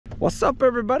What's up,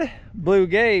 everybody?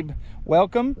 BlueGabe.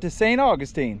 Welcome to St.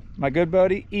 Augustine. My good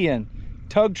buddy Ian,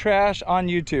 Tug Trash on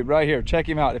YouTube, right here. Check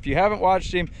him out. If you haven't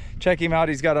watched him, check him out.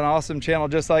 He's got an awesome channel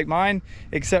just like mine,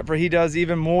 except for he does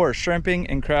even more shrimping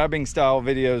and crabbing style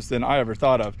videos than I ever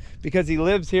thought of, because he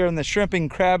lives here in the shrimping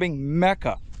crabbing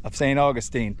mecca of St.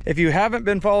 Augustine. If you haven't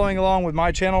been following along with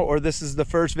my channel, or this is the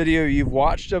first video you've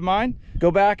watched of mine, go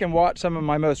back and watch some of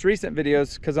my most recent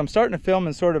videos, because I'm starting to film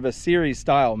in sort of a series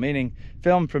style, meaning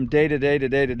film from day to day to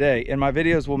day to day, and my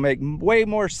videos will make way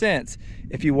more sense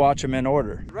if you watch them in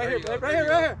order. Right here, babe, right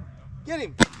here. Get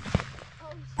him.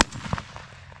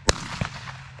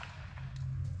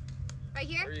 Right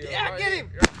here? Yeah, get him.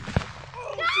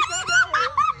 Oh,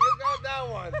 you got that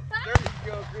one. There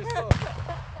you go, Crystal.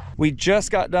 We just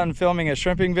got done filming a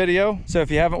shrimping video, so if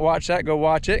you haven't watched that, go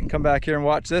watch it and come back here and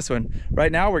watch this one.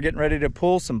 Right now, we're getting ready to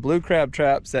pull some blue crab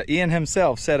traps that Ian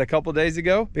himself set a couple days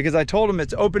ago, because I told him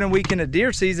it's opening weekend of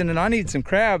deer season and I need some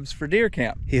crabs for deer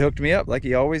camp. He hooked me up like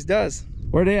he always does.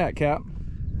 Where they at, Cap?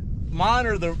 Mine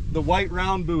are the white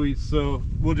round buoys, so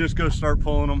we'll just go start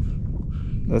pulling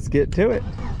them. Let's get to it.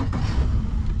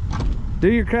 Do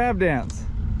your crab dance.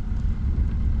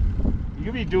 You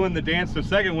could be doing the dance in a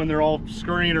second when they're all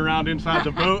scurrying around inside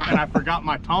the boat and I forgot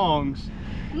my tongs.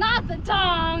 Not the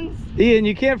tongs. Ian,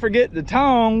 you can't forget the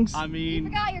tongs. I mean, You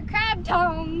forgot your crab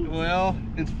tongs. well,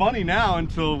 it's funny now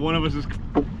until one of us is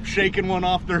shaking one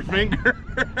off their finger.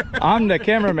 I'm the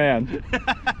cameraman.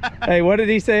 Hey, what did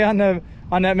he say on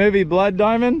that movie Blood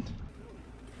Diamond?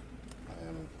 I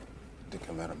am the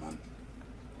cameraman.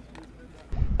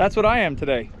 That's what I am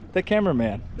today, the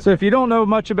cameraman. So if you don't know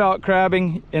much about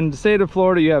crabbing, in the state of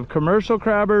Florida you have commercial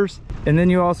crabbers, and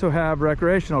then you also have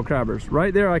recreational crabbers.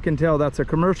 Right there I can tell that's a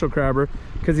commercial crabber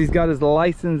because he's got his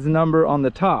license number on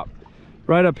the top.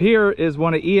 Right up here is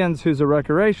one of Ian's, who's a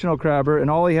recreational crabber,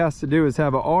 and all he has to do is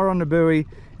have an R on the buoy,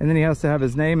 and then he has to have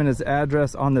his name and his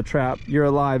address on the trap. You're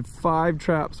allowed 5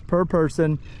 traps per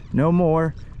person, no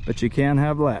more, but you can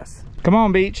have less. Come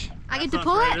on, Beach. I get to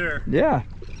pull Right it? there. Yeah,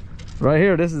 right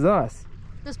here, this is us.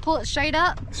 Just pull it straight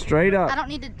up? Straight up. I don't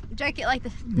need to jerk it like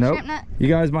the Nope. shrimp net? You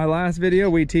guys, my last video,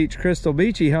 we teach Crystal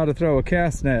Beachy how to throw a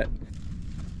cast net.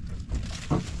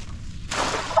 Oh,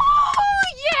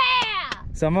 yeah!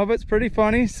 Some of it's pretty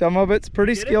funny, some of it's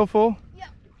pretty Get it? skillful. Yep.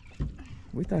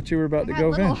 We thought you were about to I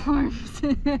go got little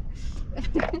in.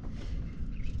 arms.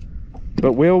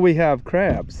 But will we have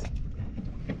crabs?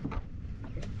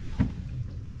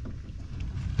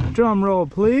 Drum roll,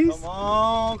 please. Come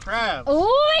on, crabs.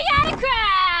 Oh, we got a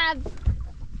crab!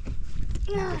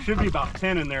 There should be about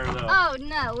 10 in there though. Oh,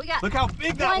 no. We got Look how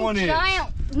big that one is. giant.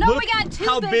 No, Look we got 2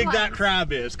 how big big ones. that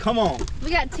crab is. Come on.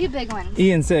 We got 2 big ones.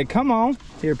 Ian said, come on.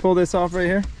 Here, pull this off right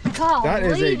here. Golly, That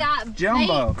is a that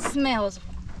jumbo. bait smells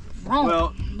wrong.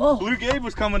 Well, Oh. Blue Gabe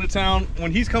was coming to town.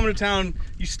 When he's coming to town,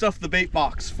 you stuff the bait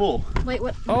box full. Wait,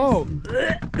 what? Oh.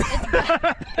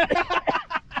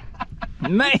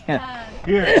 Man.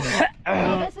 Here.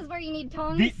 This is where you need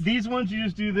tongs? These ones you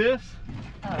just do this,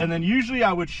 and then usually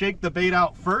I would shake the bait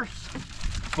out first,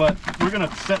 but we're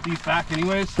gonna set these back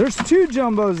anyways. There's 2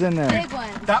 jumbos in there. Big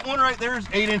ones. That one right there is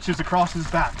 8 inches across his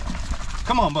back.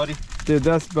 Come on, buddy. Dude,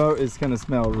 this boat is gonna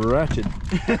smell wretched.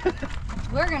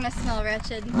 We're gonna smell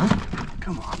wretched.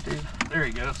 Come on, dude. There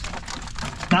he goes.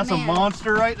 That's a Man.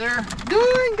 monster right there.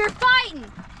 Dude, they're fighting.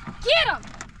 Get them.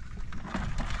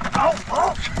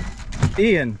 Oh.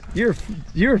 Ian,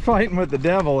 you're fighting with the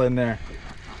devil in there.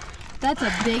 That's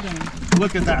a big one.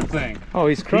 Look at that thing. Oh,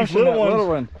 he's crushing little that ones, little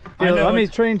one. I Here, know let me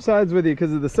it's- change sides with you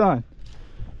because of the sun.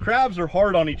 Crabs are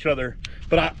hard on each other,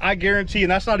 but I guarantee,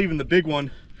 and that's not even the big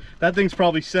one, that thing's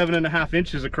probably 7.5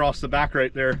 inches across the back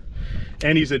right there.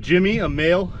 And he's a Jimmy, a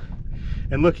male.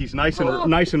 And look, he's nice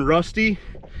and rusty.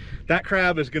 That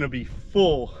crab is gonna be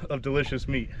full of delicious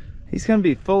meat. He's gonna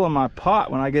be full of my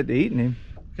pot when I get to eating him.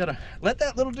 Gotta let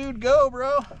that little dude go,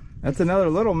 bro. That's another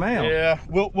little male. Yeah,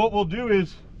 what we'll do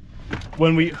is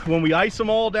when we ice them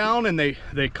all down and they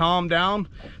calm down,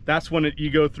 that's when you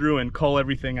go through and cull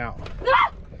everything out.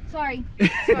 Ah! Sorry.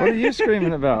 What are you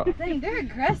screaming about? Dang, they're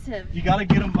aggressive. You gotta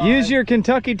get them by. Use your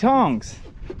Kentucky tongs.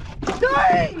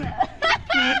 Dang!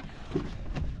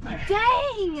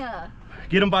 Dang!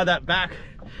 Get them by that back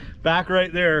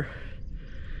right there,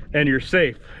 and you're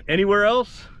safe. Anywhere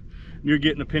else, you're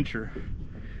getting a pincher.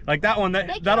 Like that one,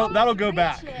 that'll go reach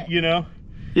back, it. you know.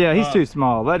 Yeah, he's too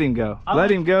small. Let him go. Let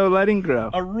him go. Let him grow.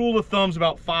 A rule of thumb's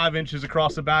about 5 inches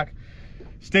across the back.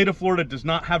 State of Florida does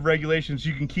not have regulations.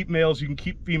 You can keep males, you can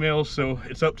keep females, so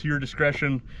it's up to your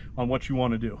discretion on what you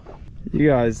want to do. You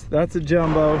guys, that's a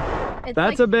jumbo. It's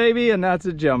That's like a baby, and that's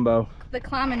a jumbo. the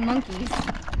climbing monkeys.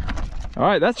 All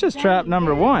right, that's just trap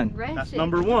number 1. That's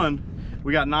number 1.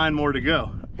 We got 9 more to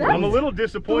go. I'm a little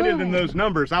disappointed in those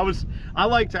numbers. I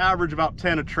like to average about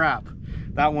 10 a trap.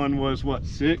 That one was what,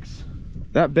 6?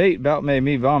 That bait about made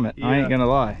me vomit. Yeah. I ain't gonna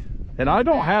lie. And I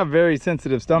don't have very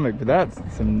sensitive stomach, but that's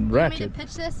some You want me to wretched.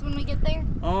 pitch this when we get there?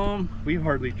 We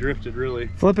hardly drifted really.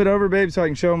 Flip it over, babe, so I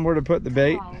can show them where to put the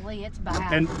bait. Golly, it's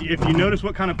bad. And if you notice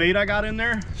what kind of bait I got in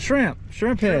there, Shrimp heads.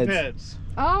 shrimp heads.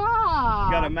 Oh.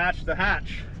 You gotta match the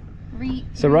hatch.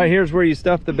 So right here's where you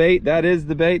stuff the bait. That is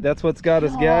the bait. That's what's got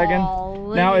us gagging.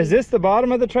 Golly. Now, is this the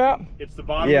bottom of the trap? It's the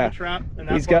bottom Yeah. of the trap, and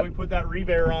He's that's why got- we put that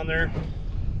rebear on there.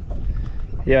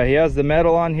 Yeah, he has the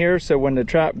metal on here, so when the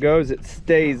trap goes, it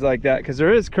stays like that, because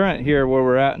there is current here where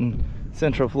we're at in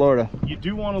Central Florida. You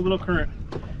do want a little current.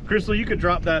 Crystal, you could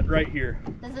drop that right here.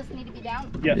 Does this need to be down?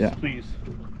 Yes, Yeah. please.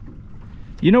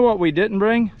 You know what we didn't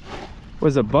bring?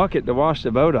 Was a bucket to wash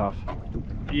the boat off.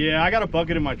 Yeah, I got a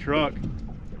bucket in my truck.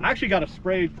 I actually got a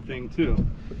spray thing too.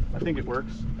 I think it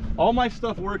works. All my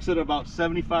stuff works at about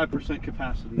 75%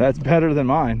 capacity. That's better than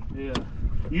mine. Yeah.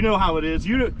 You know how it is.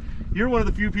 You're one of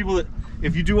the few people that,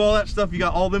 if you do all that stuff, you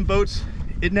got all them boats,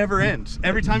 it never ends.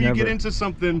 Every time you get Never. into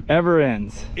something, Ever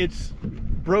ends. it's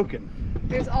broken.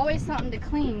 There's always something to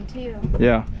clean too.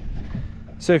 Yeah.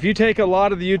 So if you take a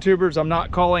lot of the YouTubers, I'm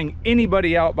not calling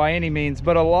anybody out by any means,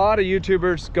 but a lot of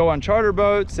YouTubers go on charter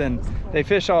boats and they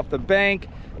fish off the bank.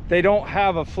 They don't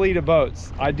have a fleet of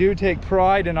boats. I do take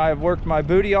pride, and I have worked my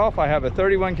booty off. I have a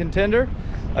 31 contender,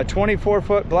 a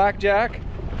 24-foot blackjack,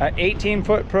 an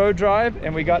 18-foot pro drive,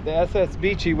 and we got the SS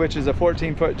Beachy, which is a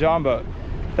 14-foot John boat.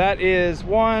 That is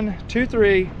 1, 2,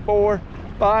 3, 4,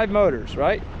 5 motors,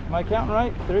 right? Am I counting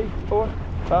right? 3, 4,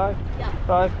 5, Yeah.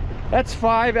 5. That's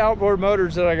 5 outboard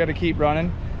motors that I got to keep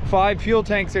running. 5 fuel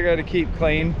tanks I got to keep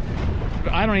clean.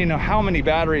 I don't even know how many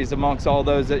batteries amongst all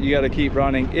those that you got to keep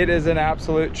running. It is an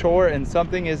absolute chore, and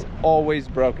something is always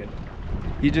broken.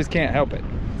 You just can't help it.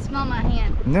 Smell my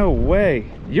hand. No way.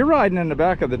 You're riding in the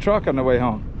back of the truck on the way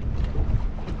home.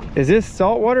 Is this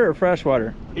salt water or fresh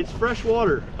water? It's fresh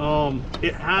water.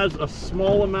 It has a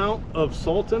small amount of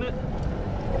salt in it.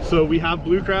 So we have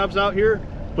blue crabs out here,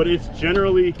 but it's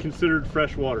generally considered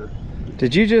fresh water.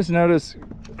 Did you just notice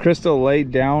Crystal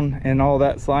laid down in all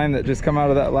that slime that just come out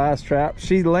of that last trap?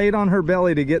 She laid on her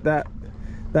belly to get that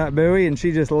buoy, and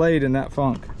she just laid in that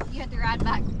funk. You have to ride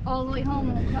back all the way home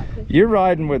in the truck. You're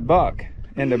riding with Buck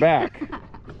in the back.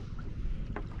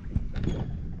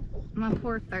 My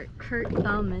poor hurt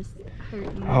thumb is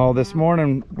hurting. Oh, this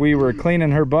morning we were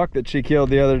cleaning her buck that she killed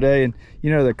the other day, and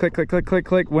you know the click, click, click, click,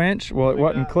 click winch? Well, it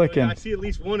wasn't clicking. I see at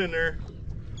least one in there.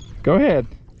 Go ahead.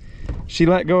 She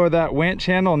let go of that winch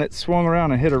handle and it swung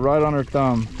around and hit her right on her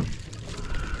thumb.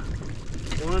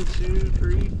 1, 2,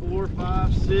 3, 4,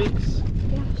 5, 6. Gosh,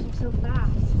 they're so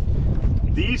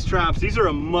fast. These traps, these are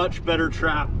a much better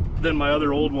trap than my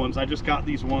other old ones. I just got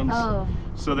these ones. Oh,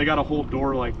 So they got a whole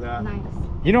door like that. nice.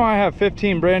 You know, I have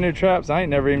 15 brand new traps. I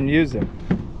ain't never even used them.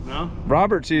 No?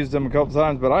 Robert's used them a couple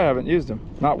times, but I haven't used them.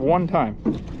 Not one time.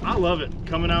 I love it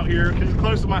coming out here because it's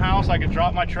close to my house. I can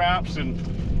drop my traps and,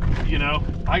 you know,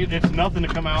 it's nothing to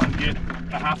come out and get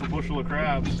a half a bushel of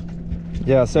crabs.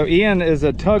 Yeah, so Ian is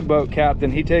a tugboat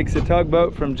captain. He takes a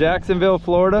tugboat from Jacksonville,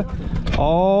 Florida,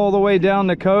 all the way down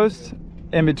the coast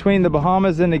in between the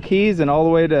Bahamas and the Keys and all the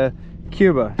way to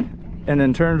Cuba, and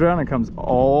then turns around and comes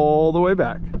all the way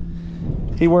back.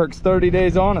 He works 30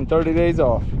 days on and 30 days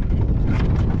off.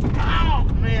 Ow,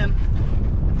 man.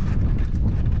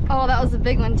 Oh, that was a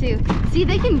big one too. See,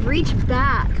 they can reach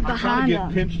back I'm trying to behind get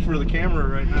them. pinched for the camera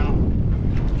right now.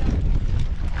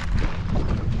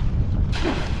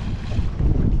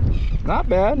 Not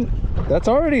bad. That's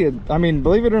already I mean,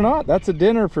 believe it or not, that's a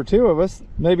dinner for 2 of us.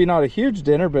 Maybe not a huge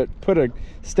dinner, but put a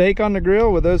steak on the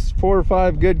grill with those 4 or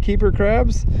 5 good keeper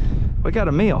crabs. We got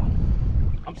a meal.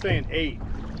 I'm saying 8.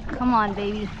 Come on,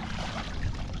 baby.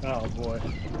 Oh boy.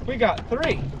 We got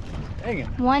 3. Dang it.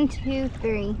 1, 2,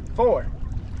 3. 4.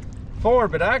 4,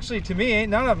 but actually to me ain't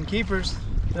none of them keepers.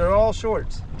 They're all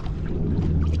shorts.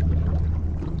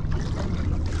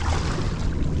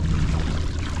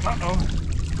 Uh-oh.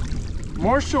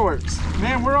 More shorts.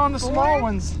 Man, we're on the small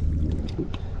ones.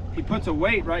 He puts a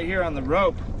weight right here on the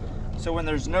rope, so when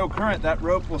there's no current, that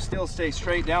rope will still stay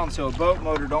straight down so a boat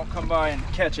motor don't come by and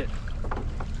catch it.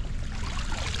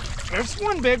 There's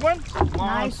one big one.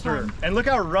 Monster. one. And look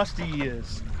how rusty he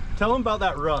is. Tell him about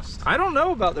that rust. I don't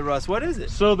know about the rust. What is it?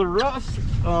 So the rust,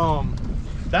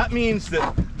 that means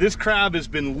that this crab has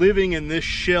been living in this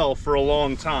shell for a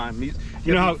long time. You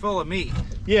know how, full of meat.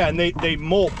 yeah, and they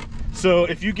molt. So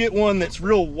if you get one that's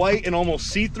real white and almost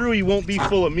see-through, he won't be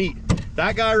full of meat.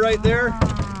 That guy right there,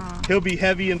 he'll be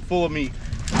heavy and full of meat.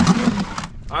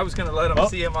 I was gonna let him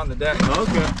see him on the deck.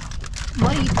 Okay.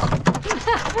 What are you?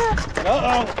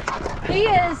 Uh-oh. He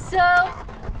is so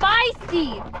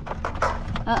feisty.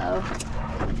 Uh-oh.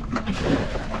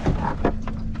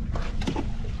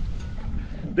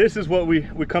 This is what we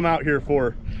come out here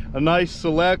for. A nice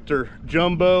select or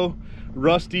jumbo,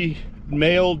 rusty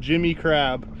male Jimmy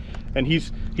crab. And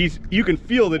he's you can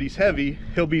feel that he's heavy.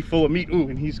 He'll be full of meat. Ooh,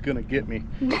 and he's gonna get me.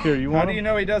 Here, you want How do you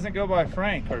know he doesn't go by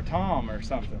Frank or Tom or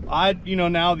something? you know,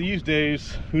 now these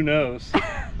days, who knows?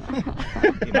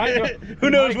 He might go, Who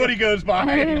knows what he goes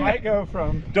by? He might go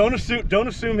from, Don't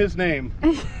assume his name.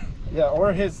 yeah,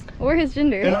 or his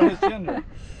gender. or his gender.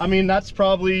 I mean, that's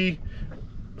probably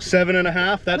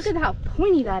 7.5. Look at how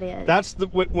pointy that is. That's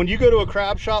when you go to a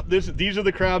crab shop, these are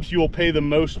the crabs you will pay the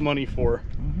most money for.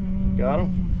 Got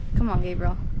him? Come on,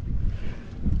 Gabriel.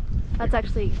 That's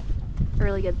actually a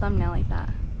really good thumbnail like that.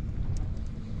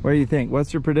 What do you think?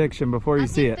 What's your prediction before you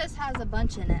see it? This has a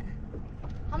bunch in it.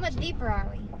 How much deeper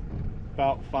are we?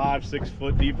 About 5-6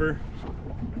 foot deeper.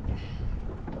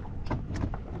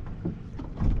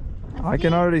 I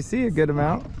can already see a good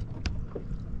amount.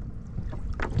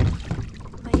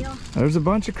 There's a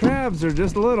bunch of crabs. They're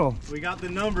just little. We got the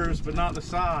numbers, but not the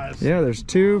size. Yeah, there's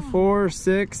 2, 4,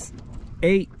 6,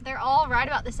 8. They're all right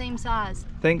about the same size.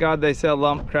 Thank God they sell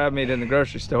lump crab meat in the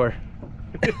grocery store.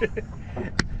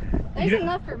 There's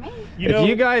enough for me. If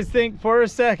you guys think for a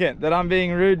second that I'm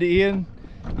being rude to Ian,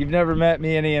 you've never met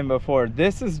me and Ian before.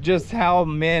 This is just how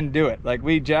men do it. Like,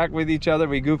 we jack with each other,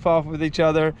 we goof off with each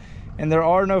other, and there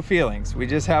are no feelings. We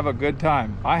just have a good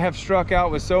time. I have struck out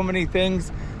with so many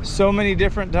things so many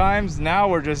different times. Now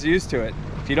we're just used to it.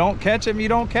 If you don't catch them, you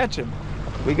don't catch them.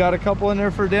 We got a couple in there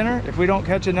for dinner. If we don't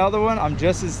catch another one, I'm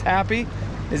just as happy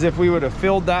as if we would have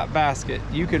filled that basket.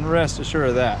 You can rest assured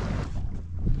of that.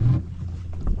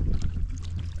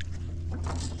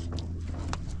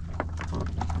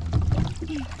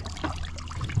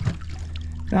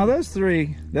 Now those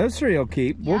three will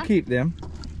keep. Yeah? We'll keep them.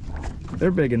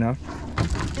 They're big enough.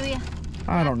 Do we?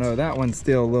 I don't know. That one's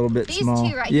still a little bit These small.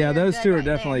 two right Yeah, here are those good two are right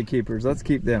definitely there. keepers. Let's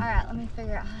keep them. All right, let me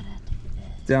figure out how to do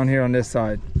this. Down here on this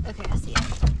side. Okay, I see it.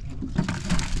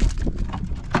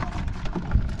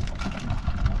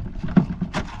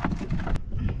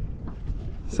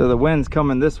 So the wind's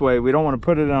coming this way. We don't want to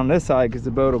put it on this side because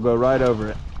the boat will go right over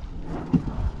it.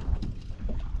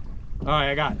 All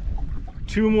right, I got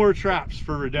 2 more traps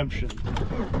for redemption.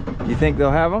 You think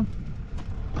they'll have them?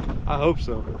 I hope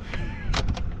so.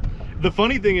 The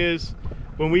funny thing is,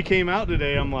 when we came out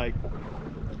today, I'm like,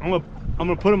 I'm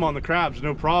gonna put them on the crabs,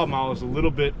 no problem. I was a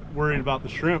little bit worried about the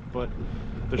shrimp, but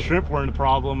the shrimp weren't the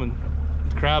problem, and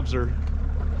the crabs are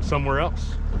somewhere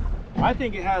else. I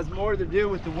think it has more to do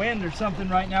with the wind or something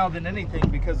right now than anything,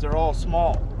 because they're all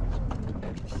small.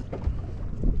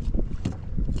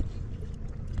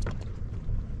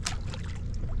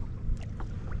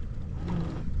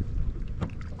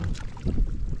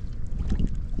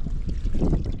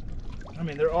 I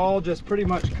mean, they're all just pretty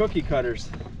much cookie cutters.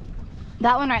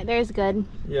 That one right there is good.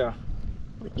 Yeah.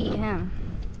 We'll eat him.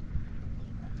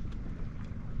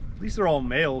 These are all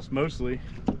males, mostly.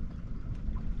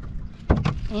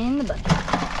 In the bucket.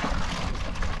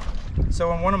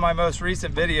 So in one of my most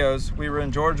recent videos, we were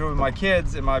in Georgia with my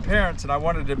kids and my parents, and I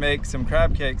wanted to make some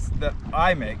crab cakes that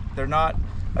I make. They're not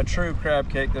a true crab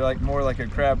cake. They're like more like a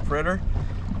crab fritter.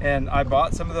 And I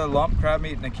bought some of the lump crab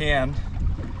meat in a can.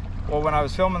 Well, when I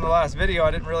was filming the last video,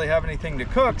 I didn't really have anything to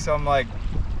cook. So I'm like,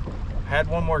 I had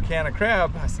one more can of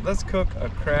crab. I said, let's cook a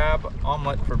crab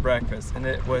omelet for breakfast. And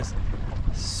it was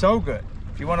so good.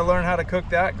 If you want to learn how to cook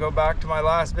that, go back to my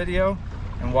last video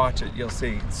and watch it. You'll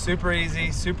see. It's super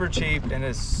easy, super cheap, and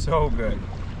it's so good.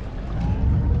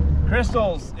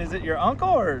 Crystals, is it your uncle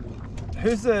or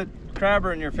who's the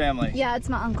crabber in your family? Yeah, it's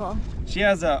my uncle. She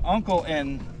has an uncle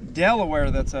in Delaware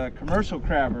that's a commercial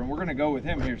crabber, and we're gonna go with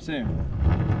him here soon.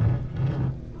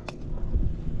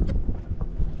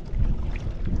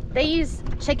 They use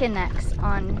chicken necks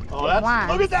on Oh, that's,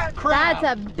 lines. look at that crab.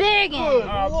 That's a big one. Good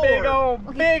Oh, Lord. big old,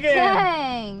 big one.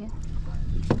 Dang.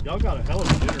 Y'all got a hell of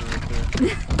a dinner right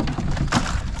there.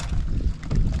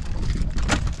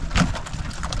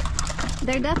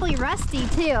 They're definitely rusty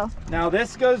too. Now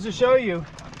this goes to show you,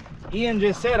 Ian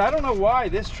just said, I don't know why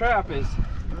this trap is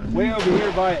way over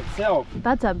here by itself.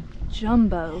 That's a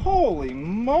jumbo. Holy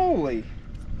moly.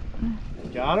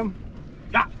 Got him?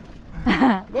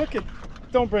 Look at,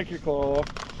 don't break your claw off.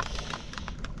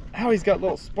 How he's got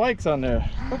little spikes on there.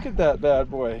 Look at that bad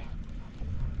boy.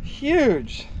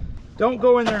 Huge. Don't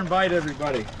go in there and bite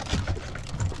everybody.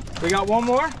 We got one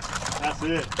more? That's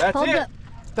it. That's Hold it.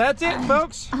 That's it,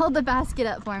 folks. Hold the basket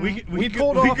up for me. We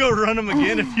pulled we off- go run them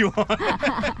again if you want.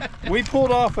 We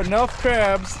pulled off enough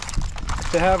crabs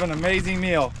to have an amazing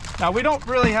meal. Now we don't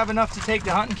really have enough to take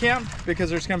to hunting camp because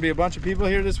there's gonna be a bunch of people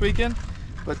here this weekend.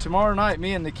 But tomorrow night,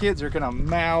 me and the kids are gonna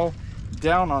mow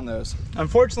down on those.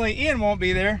 Unfortunately, Ian won't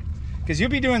be there because you'll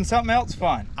be doing something else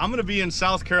fun. I'm gonna be in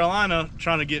South Carolina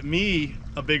trying to get me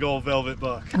a big old velvet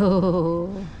buck.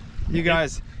 Oh. You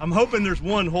guys, I'm hoping there's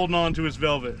one holding on to his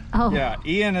velvet. Oh. yeah,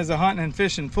 Ian is a hunting and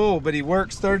fishing fool, but he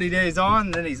works 30 days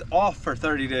on, then he's off for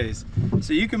 30 days.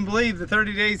 So you can believe the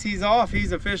 30 days he's off,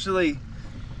 he's officially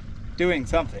doing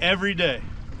something. Every day.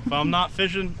 If I'm not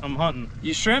fishing, I'm hunting.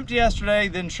 You shrimped yesterday,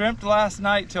 then shrimped last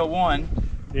night till 1.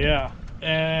 Yeah,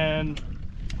 and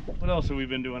what else have we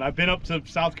been doing? I've been up to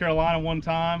South Carolina one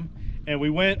time, and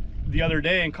we went the other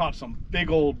day and caught some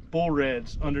big old bull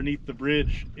reds underneath the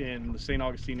bridge in the St.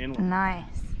 Augustine Inlet. Nice.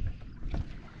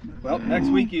 Well, next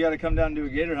week you gotta come down and do a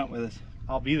gator hunt with us.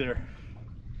 I'll be there.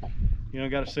 You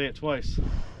don't gotta say it twice.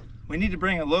 We need to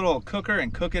bring a little cooker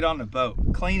and cook it on the boat.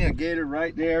 Clean a gator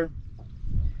right there.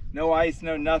 No ice,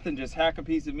 no nothing, just hack a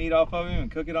piece of meat off of him and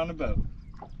cook it on the boat.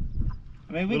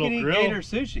 I mean, we Little can eat grill. gator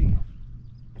sushi.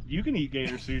 You can eat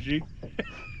gator sushi.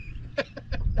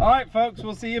 All right, folks,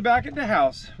 we'll see you back at the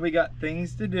house. We got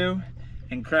things to do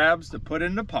and crabs to put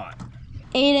in the pot.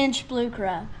 8-inch blue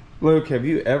crab. Luke, have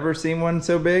you ever seen one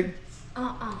so big?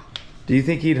 Do you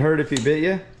think he'd hurt if he bit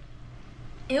you?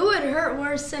 It would hurt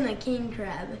worse than a king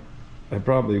crab. I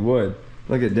probably would.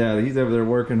 Look at Dad, he's over there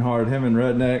working hard. Him and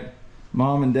Redneck.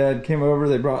 Mom and Dad came over,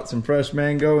 they brought some fresh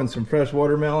mango and some fresh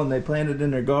watermelon they planted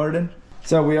in their garden.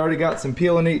 So we already got some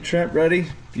peel and eat shrimp ready.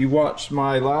 If you watched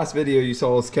my last video, you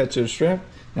saw us catch those shrimp.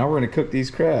 Now we're gonna cook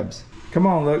these crabs. Come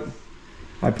on, Luke.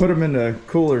 I put them in the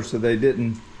cooler so they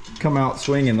didn't come out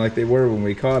swinging like they were when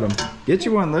we caught them. Get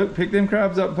you one, Luke. Pick them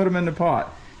crabs up, put them in the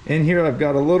pot. In here I've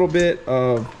got a little bit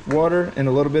of water and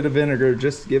a little bit of vinegar,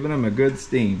 just giving them a good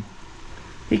steam.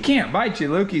 He can't bite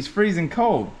you, Luke. He's freezing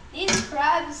cold. These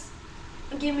crabs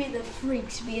give me the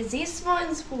freaks because these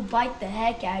ones will bite the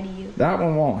heck out of you. That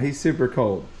one won't. He's super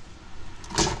cold.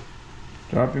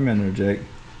 Drop him in there, Jake.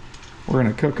 We're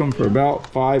gonna cook them for about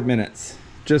 5 minutes,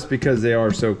 just because they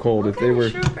are so cold. What If they kind were,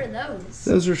 of shrimp are those?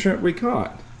 those are shrimp we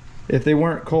caught. If they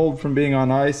weren't cold from being on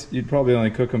ice, you'd probably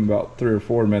only cook them about 3 or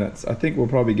 4 minutes. I think we'll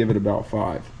probably give it about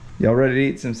 5. Y'all ready to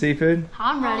eat some seafood?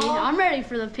 I'm ready. I'm ready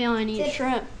for the peel and eat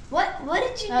shrimp. What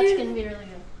did you That's do? gonna be really good.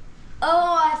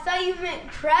 Oh, I thought you meant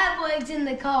crab legs in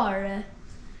the car.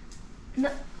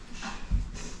 No.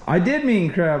 I did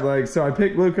mean crab legs, so I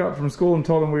picked Luke up from school and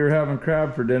told him we were having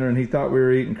crab for dinner, and he thought we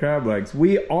were eating crab legs.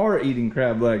 We are eating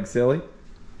crab legs, silly.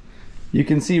 You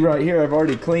can see right here, I've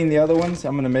already cleaned the other ones.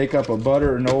 I'm gonna make up a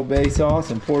butter and Old Bay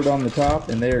sauce and pour it on the top,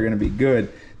 and they are gonna be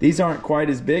good. These aren't quite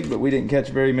as big, but we didn't catch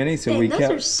very many, so we those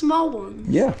kept... are small ones.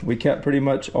 Yeah, we kept pretty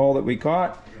much all that we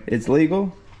caught. It's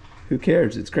legal. Who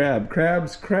cares? It's crab.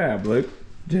 Crab's crab, Luke.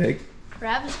 Jake.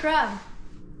 Crab is crab.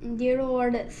 Dear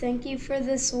Lord, thank you for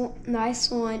this nice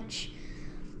lunch.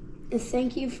 And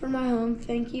thank you for my home.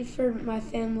 Thank you for my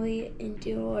family. And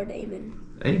dear Lord, amen.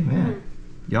 Amen.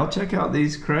 Y'all check out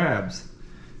these crabs.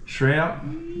 Shrimp,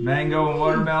 mango and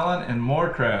watermelon, and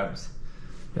more crabs.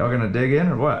 Y'all gonna dig in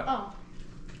or what? Oh.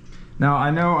 Now, I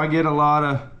know I get a lot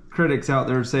of critics out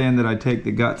there saying that I take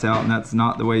the guts out, and that's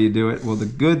not the way you do it. Well, the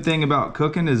good thing about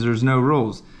cooking is there's no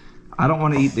rules. I don't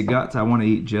want to eat the guts, I want to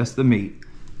eat just the meat.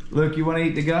 Luke, you want to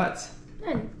eat the guts?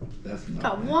 That's not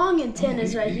Got long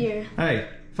antennas right here. Hey,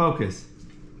 focus.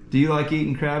 Do you like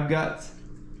eating crab guts?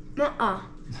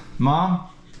 Mom?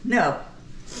 No.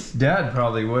 Dad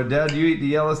probably would. Dad, do you eat the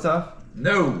yellow stuff?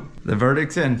 No. The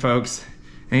verdict's in, folks.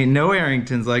 Ain't no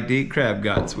Arringtons like to eat crab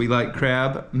guts. We like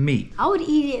crab meat. I would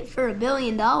eat it for $1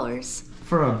 billion.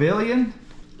 For $1 billion?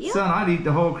 Yeah. Son, I'd eat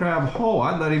the whole crab whole.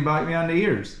 I'd let him bite me on the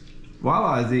ears while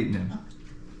I was eating him.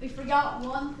 We forgot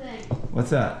one thing.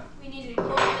 What's that? We need to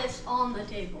put this on the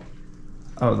table.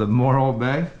 Oh, the more Old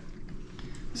Bay?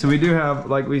 So we do have,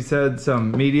 like we said,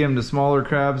 some medium to smaller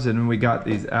crabs, and we got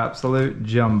these absolute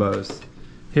jumbos.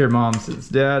 Here, Mom, since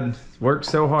Dad worked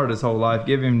so hard his whole life,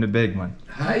 give him the big one.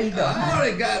 How you got? I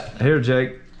already got. Here,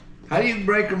 Jake. How do you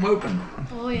break them open?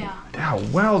 Oh yeah. Ow,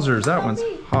 wowzers, that one's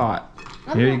hot.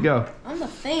 Here you go. I'm a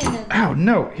fan of Ow,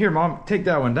 no. Here, Mom, take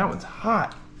that one. That one's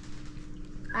hot.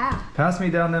 Pass me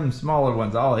down them smaller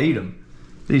ones. I'll eat them.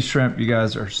 These shrimp, you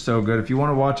guys, are so good. If you want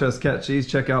to watch us catch these,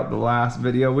 check out the last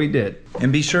video we did.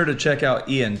 And be sure to check out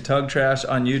Ian, Tug Trash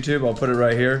on YouTube. I'll put it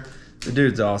right here. The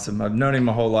dude's awesome. I've known him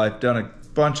my whole life, done a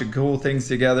bunch of cool things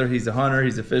together. He's a hunter,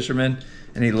 he's a fisherman,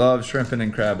 and he loves shrimping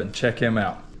and crabbing. Check him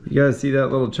out. You guys see that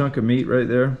little chunk of meat right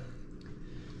there?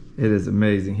 It is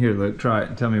amazing. Here, Luke, try it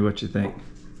and tell me what you think.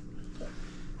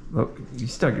 Look, you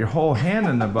stuck your whole hand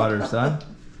in the butter, son.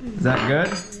 Is that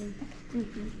good?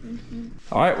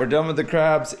 All right, we're done with the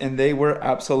crabs, and they were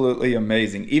absolutely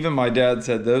amazing. Even my dad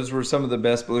said those were some of the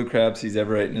best blue crabs he's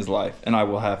ever ate in his life, and I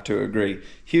will have to agree.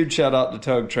 Huge shout out to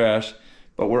Tug Trash,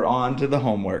 but we're on to the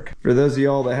homework. For those of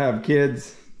y'all that have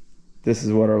kids, this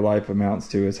is what our life amounts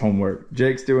to, is homework.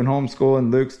 Jake's doing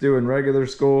homeschooling, Luke's doing regular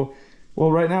school.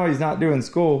 Well, right now he's not doing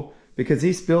school because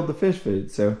he spilled the fish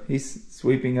food, so he's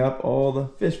sweeping up all the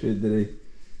fish food that he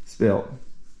spilled.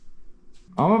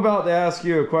 I'm about to ask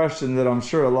you a question that I'm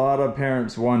sure a lot of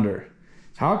parents wonder.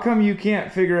 How come you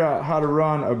can't figure out how to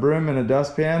run a broom and a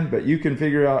dustpan, but you can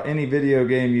figure out any video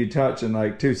game you touch in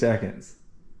like 2 seconds?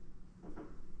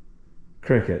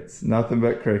 Crickets. Nothing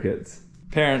but crickets.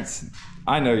 Parents,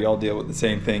 I know y'all deal with the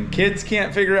same thing. Kids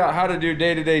can't figure out how to do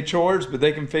day-to-day chores, but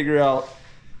they can figure out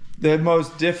the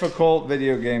most difficult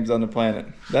video games on the planet.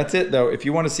 That's it though. If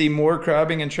you want to see more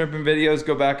crabbing and shrimping videos,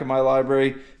 go back in my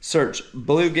library, search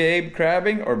BlueGabe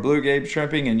crabbing or BlueGabe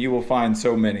shrimping, and you will find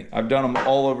so many. I've done them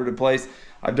all over the place.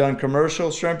 I've done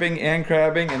commercial shrimping and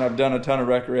crabbing, and I've done a ton of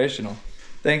recreational.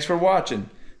 Thanks for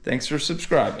watching. Thanks for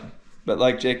subscribing. But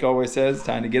like Jake always says,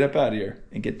 time to get up out of here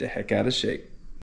and get the heck out of shape.